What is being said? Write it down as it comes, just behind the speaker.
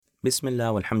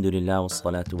Bismillah, walhamdulillah,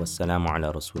 wassalatu wassalamu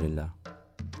ala rasulillah.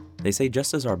 They say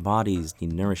just as our bodies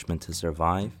need nourishment to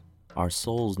survive, our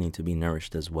souls need to be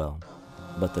nourished as well.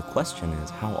 But the question is,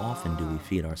 how often do we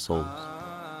feed our souls?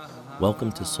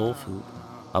 Welcome to Soul Food,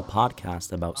 a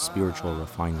podcast about spiritual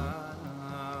refinement.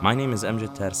 My name is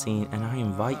Amjad Tarsin, and I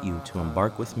invite you to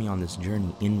embark with me on this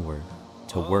journey inward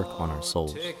to work on our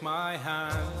souls. Take my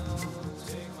hand,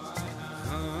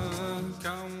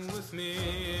 come with me.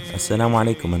 Assalamu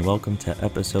alaikum and welcome to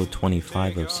episode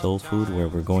 25 of Soul Food, where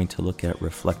we're going to look at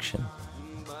reflection,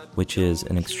 which is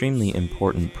an extremely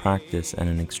important practice and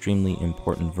an extremely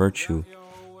important virtue,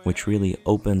 which really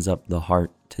opens up the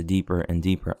heart to deeper and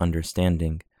deeper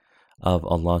understanding of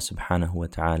Allah subhanahu wa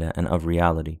ta'ala and of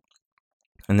reality.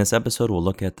 In this episode, we'll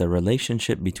look at the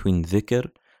relationship between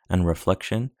dhikr and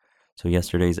reflection. So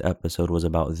yesterday's episode was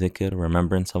about dhikr,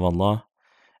 remembrance of Allah,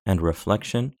 and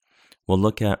reflection. We'll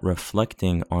look at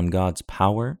reflecting on God's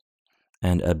power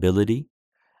and ability,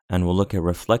 and we'll look at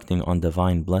reflecting on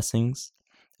divine blessings,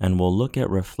 and we'll look at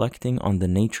reflecting on the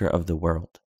nature of the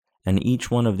world. And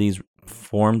each one of these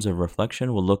forms of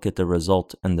reflection will look at the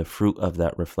result and the fruit of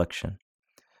that reflection.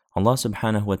 Allah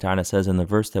subhanahu wa ta'ala says in the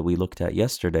verse that we looked at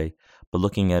yesterday, but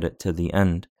looking at it to the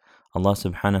end, Allah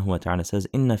subhanahu wa ta'ala says,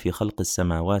 إِنَّ فِي خَلْقِ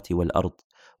السَّمَاوَاتِ وَالْأَرْضِ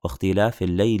وَاخْتِلَافِ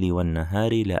اللَّيْلِ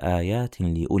وَالنَّهَارِ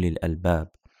لَآيَاتٍ لِأُولِي الْأَلْبَابِ.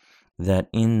 That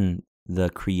in the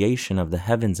creation of the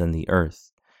heavens and the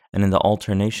earth, and in the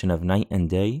alternation of night and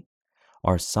day,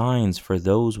 are signs for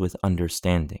those with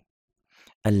understanding.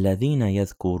 الَّذِينَ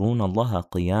يَذْكُرُونَ اللَّهَ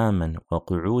قِيَامًا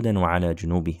وَقُعُودًا وَعَلَى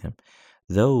جُنُوبِهِمْ.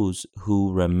 Those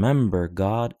who remember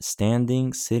God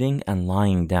standing, sitting, and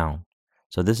lying down.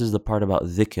 So this is the part about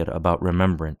dhikr, about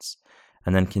remembrance.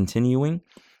 And then continuing,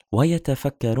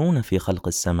 وَيَتَفَكَّرُونَ فِي خَلْقِ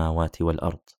السَّمَاوَاتِ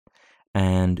وَالْأَرْضِ.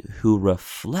 And who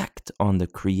reflect on the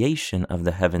creation of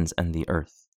the heavens and the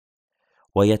earth.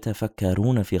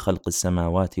 وَيَتَفَكَّرُونَ فِي خَلْقِ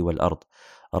السَّمَاوَاتِ وَالْأَرْضِ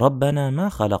رَبَّنَا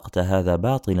مَا خَلَقْتَ هَذَا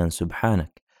بَاطِلًا سُبْحَانَكَ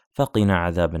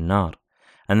فَقِنَا عَذَابَ النَّارِ.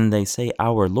 And then they say,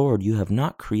 Our Lord, you have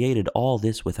not created all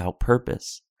this without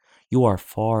purpose. You are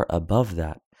far above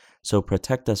that, so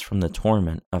protect us from the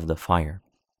torment of the fire.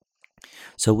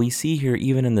 So we see here,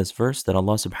 even in this verse, that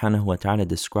Allah subhanahu wa ta'ala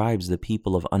describes the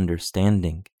people of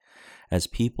understanding as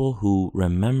people who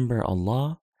remember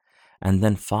Allah and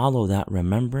then follow that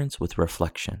remembrance with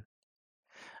reflection.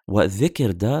 What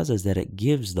dhikr does is that it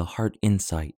gives the heart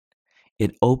insight.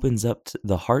 It opens up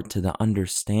the heart to the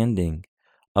understanding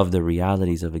of the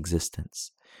realities of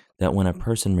existence. That when a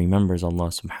person remembers Allah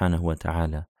subhanahu wa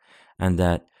ta'ala, and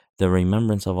that the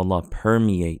remembrance of Allah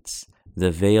permeates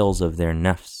the veils of their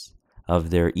nafs, of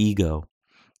their ego,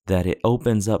 that it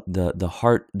opens up the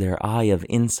heart, their eye of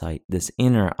insight, this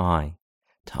inner eye,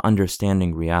 to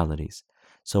understanding realities.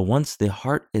 So once the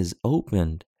heart is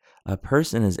opened, a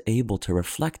person is able to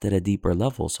reflect at a deeper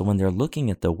level. So when they're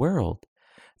looking at the world,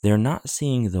 they're not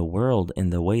seeing the world in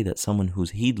the way that someone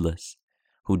who's heedless,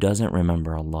 who doesn't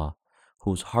remember Allah,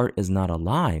 whose heart is not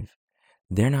alive,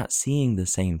 they're not seeing the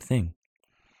same thing.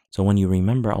 So when you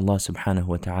remember Allah subhanahu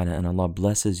wa ta'ala and Allah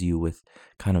blesses you with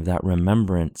kind of that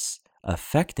remembrance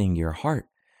affecting your heart,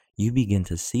 you begin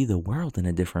to see the world in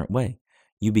a different way.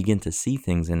 You begin to see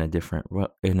things in a different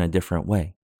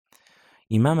way.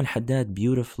 Imam al-Haddad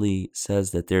beautifully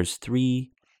says that there's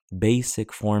three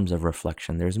basic forms of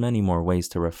reflection. There's many more ways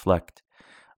to reflect,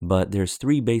 but there's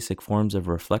three basic forms of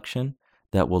reflection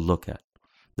that we'll look at.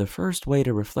 The first way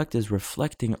to reflect is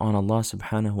reflecting on Allah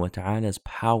subhanahu wa ta'ala's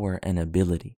power and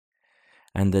ability,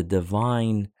 and the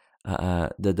divine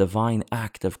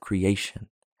act of creation,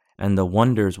 and the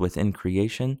wonders within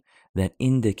creation that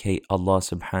indicate Allah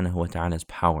subhanahu wa ta'ala's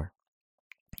power.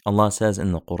 Allah says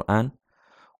in the Quran,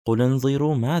 قُلْ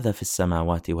انظِرُوا مَاذَا فِي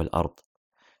السَّمَاوَاتِ وَالْأَرْضِ.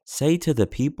 Say to the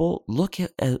people, look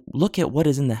at what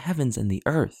is in the heavens and the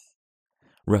earth.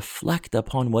 Reflect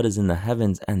upon what is in the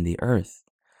heavens and the earth.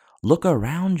 Look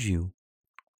around you.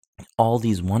 All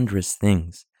these wondrous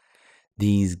things,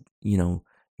 these,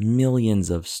 millions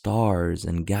of stars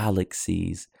and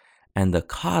galaxies and the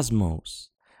cosmos,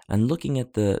 and looking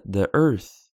at the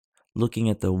earth, looking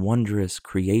at the wondrous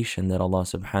creation that Allah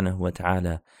subhanahu wa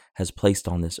ta'ala has placed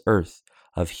on this earth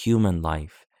of human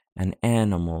life and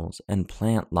animals and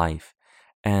plant life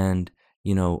and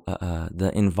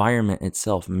the environment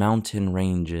itself, mountain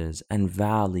ranges and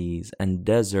valleys and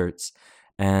deserts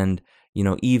and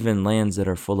even lands that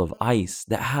are full of ice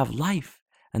that have life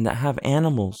and that have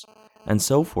animals and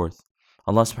so forth.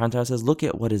 Allah subhanahu wa ta'ala says, look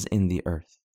at what is in the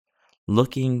earth.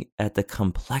 Looking at the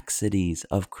complexities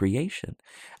of creation.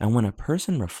 And when a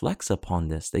person reflects upon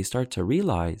this, they start to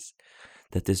realize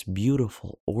that this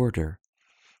beautiful order,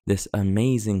 this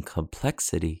amazing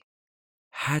complexity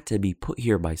had to be put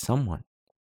here by someone,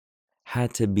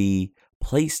 had to be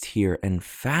placed here and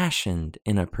fashioned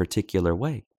in a particular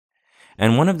way.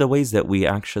 And one of the ways that we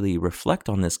actually reflect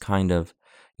on this kind of,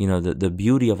 the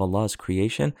beauty of Allah's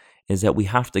creation is that we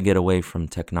have to get away from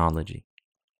technology.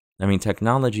 I mean,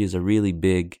 technology is a really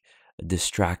big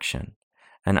distraction.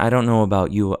 And I don't know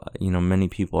about you, many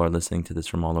people are listening to this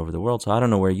from all over the world, so I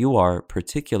don't know where you are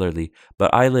particularly,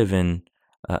 but I live in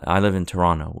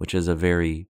Toronto, which is a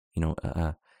very,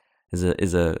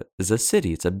 is a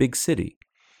city. It's a big city.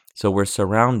 So we're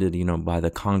surrounded, by the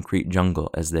concrete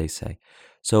jungle, as they say.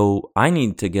 So I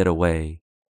need to get away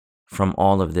from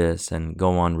all of this and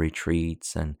go on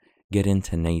retreats and get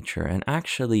into nature and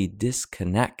actually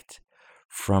disconnect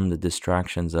from the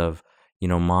distractions of,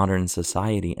 modern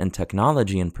society and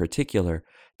technology in particular,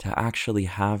 to actually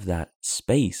have that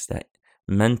space, that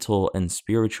mental and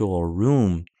spiritual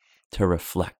room to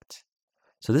reflect.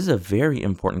 So this is a very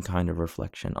important kind of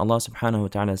reflection. Allah subhanahu wa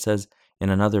ta'ala says in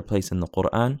another place in the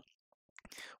Quran,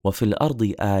 وَفِي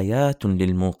الْأَرْضِ آيَاتٌ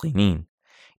لِلْمُوقِنِينَ.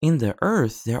 In the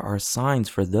earth there are signs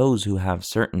for those who have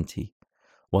certainty.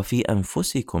 وَفِي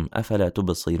أَنفُسِكُمْ أَفَلَا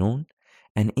تُبْصِرُونَ.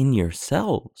 And in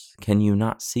yourselves, can you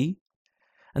not see?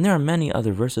 And there are many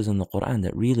other verses in the Quran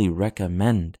that really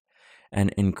recommend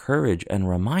and encourage and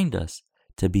remind us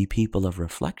to be people of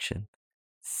reflection.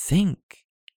 Think.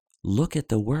 Look at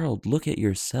the world, look at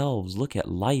yourselves, look at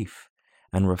life,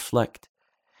 and reflect.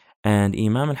 And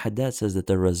Imam al-Haddad says that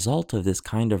the result of this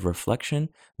kind of reflection,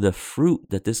 the fruit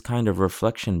that this kind of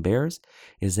reflection bears,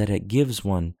 is that it gives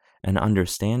one an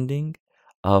understanding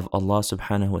of Allah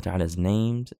subhanahu wa ta'ala's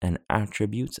names and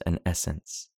attributes and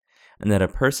essence, and that a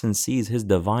person sees His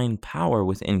divine power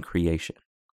within creation.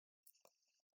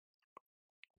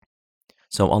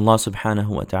 So Allah subhanahu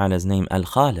wa ta'ala's name,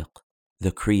 Al-Khaliq,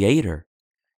 the Creator,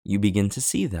 you begin to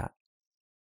see that.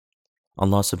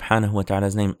 Allah subhanahu wa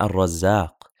ta'ala's name,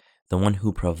 Ar-Razzaq, the one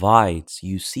who provides,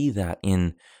 you see that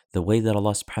in the way that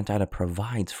Allah subhanahu wa ta'ala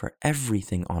provides for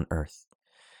everything on earth,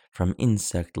 from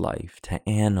insect life to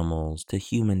animals to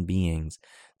human beings,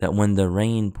 that when the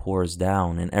rain pours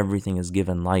down and everything is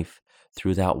given life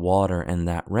through that water and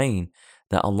that rain,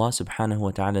 that Allah subhanahu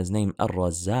wa ta'ala's name,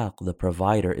 Ar-Razzaq, the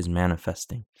provider, is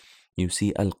manifesting. You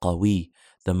see Al-Qawi,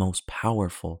 the most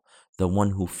powerful, the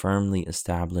one who firmly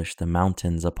established the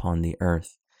mountains upon the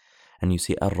earth. And you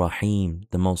see Ar-Rahim,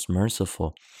 the most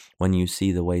merciful, when you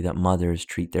see the way that mothers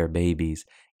treat their babies,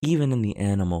 even in the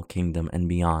animal kingdom and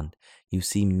beyond. You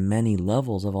see many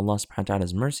levels of Allah subhanahu wa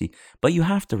ta'ala's mercy, but you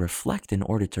have to reflect in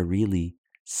order to really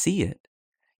see it.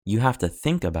 You have to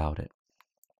think about it.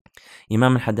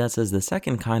 Imam al-Haddad says the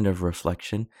second kind of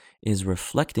reflection is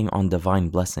reflecting on divine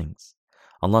blessings.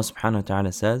 Allah subhanahu wa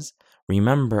ta'ala says,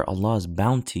 remember Allah's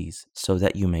bounties so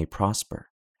that you may prosper.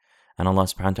 And Allah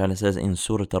subhanahu wa ta'ala says in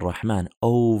Surah Ar-Rahman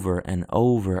over and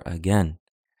over again,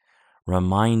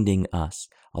 reminding us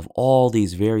of all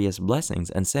these various blessings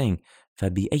and saying,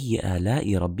 فَبِأَيِّ آلَاءِ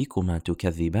رَبِّكُمَا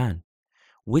تُكَذِّبَانِ.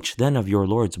 Which then of your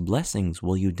Lord's blessings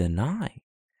will you deny?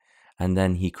 And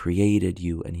then He created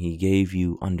you and He gave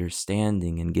you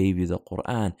understanding and gave you the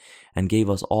Quran and gave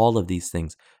us all of these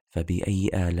things. فَبِأَيِّ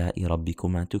آلَاءِ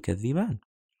رَبِّكُمَا تُكَذِّبَانِ.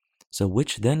 So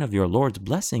which then of your Lord's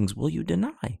blessings will you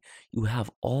deny? You have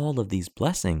all of these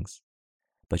blessings,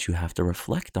 but you have to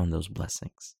reflect on those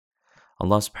blessings.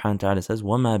 Allah subhanahu wa ta'ala says,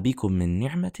 وَمَا بِكُم مِّن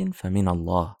نِعْمَةٍ فَمِنَ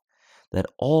اللَّهِ. That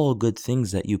all good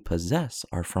things that you possess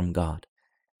are from God.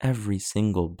 Every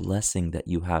single blessing that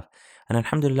you have. And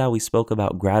alhamdulillah, we spoke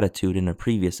about gratitude in a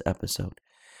previous episode.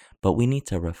 But we need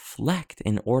to reflect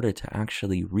in order to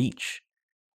actually reach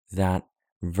that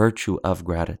virtue of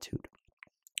gratitude.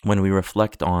 When we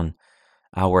reflect on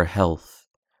our health,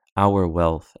 our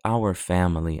wealth, our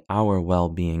family, our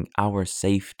well-being, our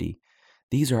safety,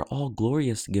 these are all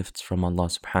glorious gifts from Allah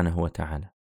subhanahu wa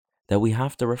ta'ala that we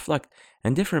have to reflect.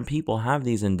 And different people have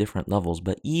these in different levels,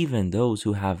 but even those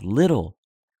who have little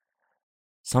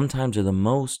sometimes are the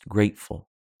most grateful.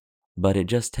 But it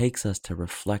just takes us to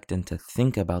reflect and to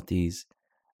think about these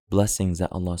blessings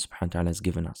that Allah subhanahu wa ta'ala has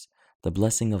given us. The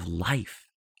blessing of life,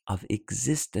 of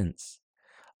existence,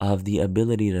 of the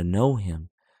ability to know Him,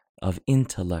 of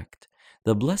intellect.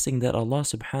 The blessing that Allah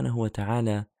subhanahu wa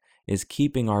ta'ala is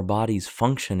keeping our bodies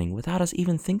functioning without us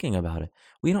even thinking about it.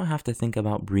 We don't have to think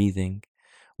about breathing.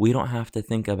 We don't have to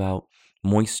think about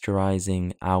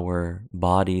moisturizing our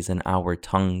bodies and our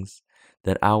tongues.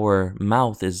 That our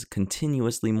mouth is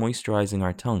continuously moisturizing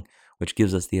our tongue, which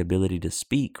gives us the ability to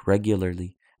speak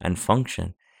regularly and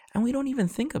function. And we don't even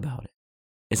think about it.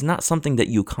 It's not something that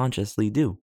you consciously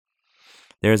do.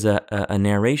 There's a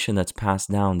narration that's passed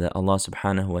down that Allah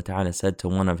subhanahu wa ta'ala said to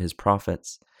one of His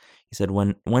prophets, He said,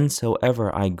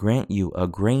 whensoever I grant you a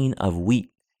grain of wheat,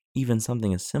 even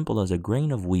something as simple as a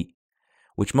grain of wheat,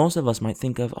 which most of us might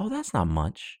think of, oh, that's not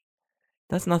much.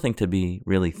 That's nothing to be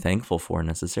really thankful for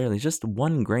necessarily, just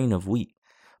one grain of wheat.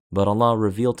 But Allah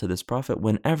revealed to this Prophet,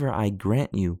 whenever I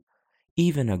grant you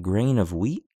even a grain of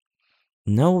wheat,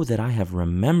 know that I have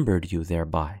remembered you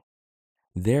thereby.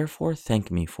 Therefore, thank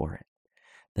me for it.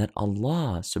 That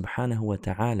Allah subhanahu wa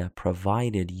ta'ala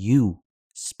provided you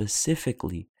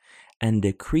specifically and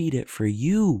decreed it for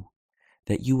you,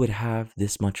 that you would have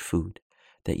this much food,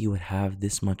 that you would have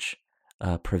this much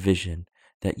provision,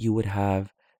 that you would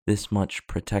have this much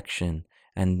protection,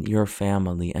 and your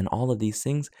family, and all of these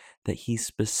things, that He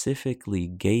specifically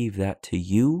gave that to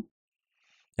you,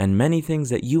 and many things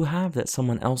that you have that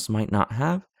someone else might not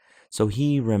have. So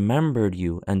He remembered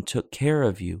you and took care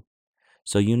of you.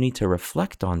 So you need to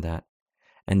reflect on that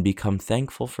and become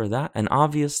thankful for that. And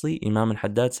obviously, Imam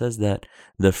al-Haddad says that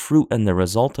the fruit and the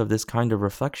result of this kind of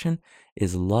reflection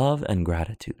is love and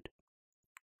gratitude.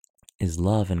 Is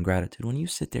love and gratitude. When you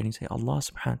sit there and you say, Allah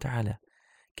subhanahu wa ta'ala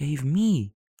gave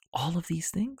me all of these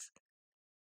things.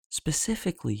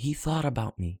 Specifically, He thought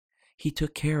about me. He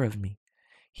took care of me.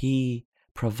 He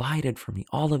provided for me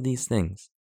all of these things.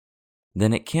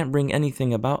 Then it can't bring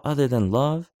anything about other than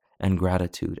love and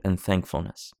gratitude and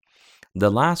thankfulness. The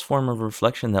last form of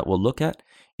reflection that we'll look at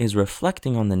is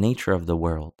reflecting on the nature of the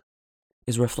world,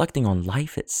 is reflecting on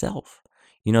life itself.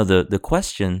 You know, the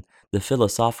question, the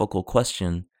philosophical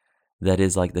question that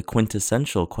is like the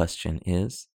quintessential question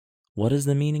is, what is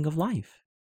the meaning of life?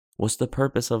 What's the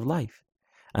purpose of life?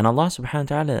 And Allah subhanahu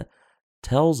wa ta'ala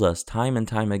tells us time and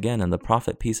time again, and the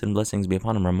Prophet, peace and blessings be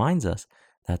upon him, reminds us,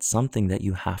 that's something that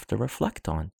you have to reflect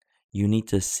on. You need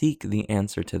to seek the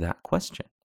answer to that question.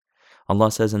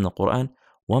 Allah says in the Quran,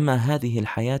 وَمَا هَذِهِ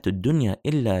الْحَيَاةُ الدُّنْيَا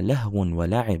إِلَّا لَهْوٌ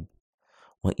وَلَعِبٌ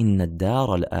وَإِنَّ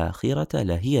الدَّارَ الْآخِرَةَ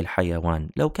لَهِيَ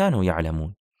الْحَيَوَانُ لَوْ كَانُوا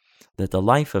يَعْلَمُونَ. That the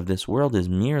life of this world is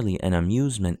merely an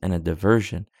amusement and a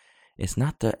diversion. It's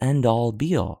not the end-all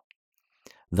be-all.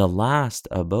 The last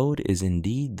abode is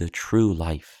indeed the true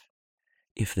life.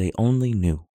 If they only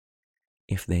knew.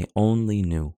 If they only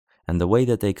knew. And the way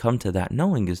that they come to that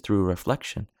knowing is through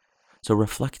reflection. So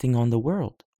reflecting on the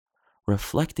world.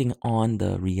 Reflecting on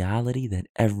the reality that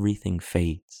everything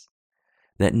fades.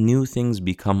 That new things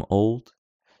become old.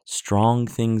 Strong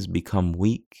things become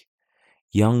weak.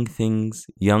 Young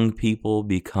people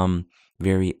become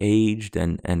very aged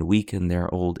and weak in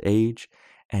their old age.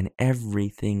 And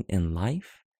everything in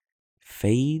life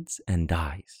fades and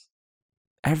dies.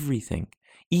 Everything.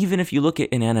 Even if you look at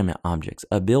inanimate objects,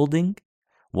 a building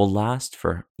will last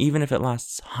for, even if it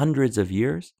lasts hundreds of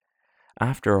years,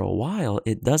 after a while,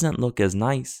 it doesn't look as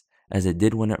nice as it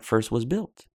did when it first was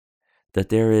built. That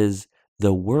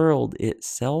the world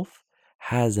itself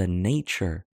has a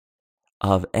nature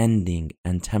of ending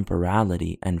and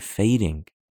temporality and fading.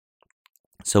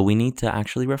 So we need to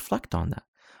actually reflect on that.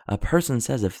 A person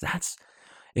says, if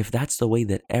that's the way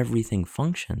that everything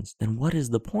functions, then what is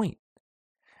the point?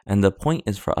 And the point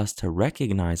is for us to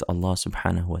recognize Allah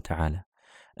subhanahu wa ta'ala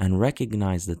and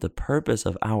recognize that the purpose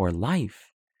of our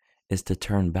life is to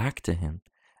turn back to Him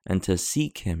and to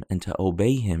seek Him and to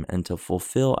obey Him and to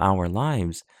fulfill our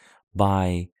lives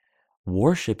by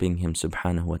worshipping Him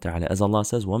subhanahu wa ta'ala. As Allah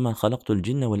says, وَمَا خَلَقْتُ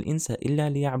الْجِنَّ وَالْإِنسَ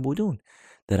إِلَّا لِيَعْبُدُونَ.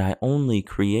 That I only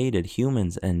created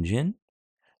humans and jinn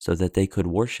so that they could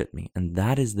worship me. And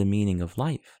that is the meaning of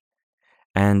life.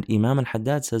 And Imam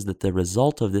al-Haddad says that the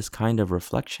result of this kind of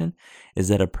reflection is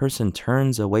that a person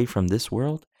turns away from this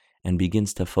world and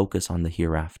begins to focus on the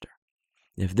hereafter.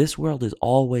 If this world is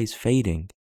always fading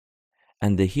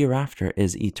and the hereafter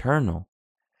is eternal,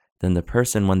 then the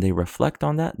person, when they reflect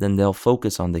on that, then they'll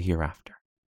focus on the hereafter.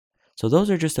 So those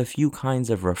are just a few kinds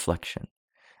of reflection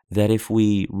that if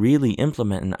we really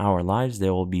implement in our lives,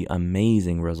 there will be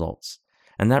amazing results.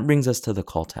 And that brings us to the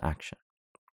call to action.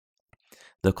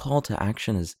 The call to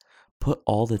action is put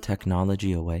all the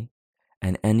technology away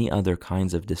and any other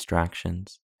kinds of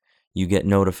distractions. You get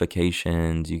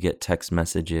notifications, you get text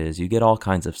messages, you get all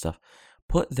kinds of stuff.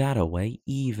 Put that away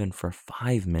even for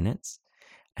 5 minutes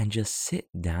and just sit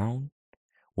down,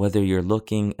 whether you're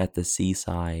looking at the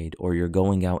seaside or you're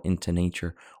going out into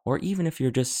nature, or even if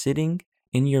you're just sitting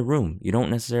in your room. You don't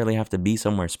necessarily have to be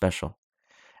somewhere special.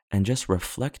 And just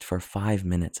reflect for 5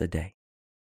 minutes a day.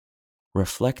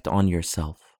 Reflect on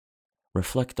yourself.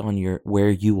 Reflect on where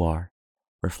you are.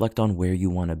 Reflect on where you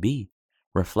want to be.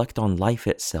 Reflect on life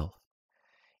itself.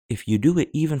 If you do it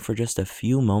even for just a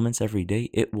few moments every day,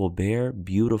 it will bear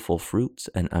beautiful fruits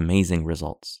and amazing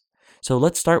results. So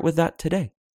let's start with that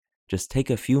today. Just take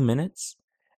a few minutes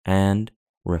and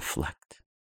reflect.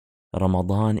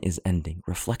 Ramadan is ending.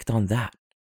 Reflect on that.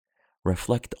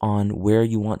 Reflect on where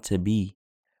you want to be.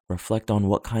 Reflect on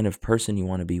what kind of person you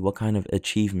want to be, what kind of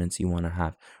achievements you want to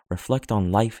have. Reflect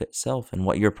on life itself and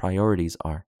what your priorities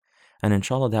are. And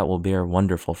inshallah, that will bear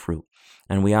wonderful fruit.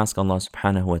 And we ask Allah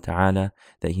subhanahu wa ta'ala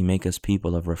that He make us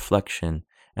people of reflection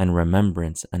and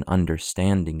remembrance and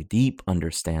understanding, deep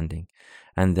understanding,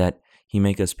 and that He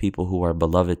make us people who are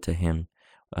beloved to Him.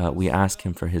 We ask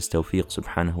Him for His tawfiq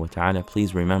subhanahu wa ta'ala.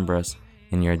 Please remember us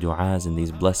in your du'as in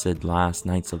these blessed last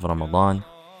nights of Ramadan.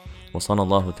 وصلى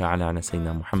الله تعالى على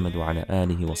سيدنا محمد وعلى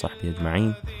آله وصحبه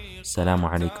أجمعين. السلام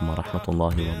عليكم ورحمة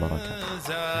الله وبركاته.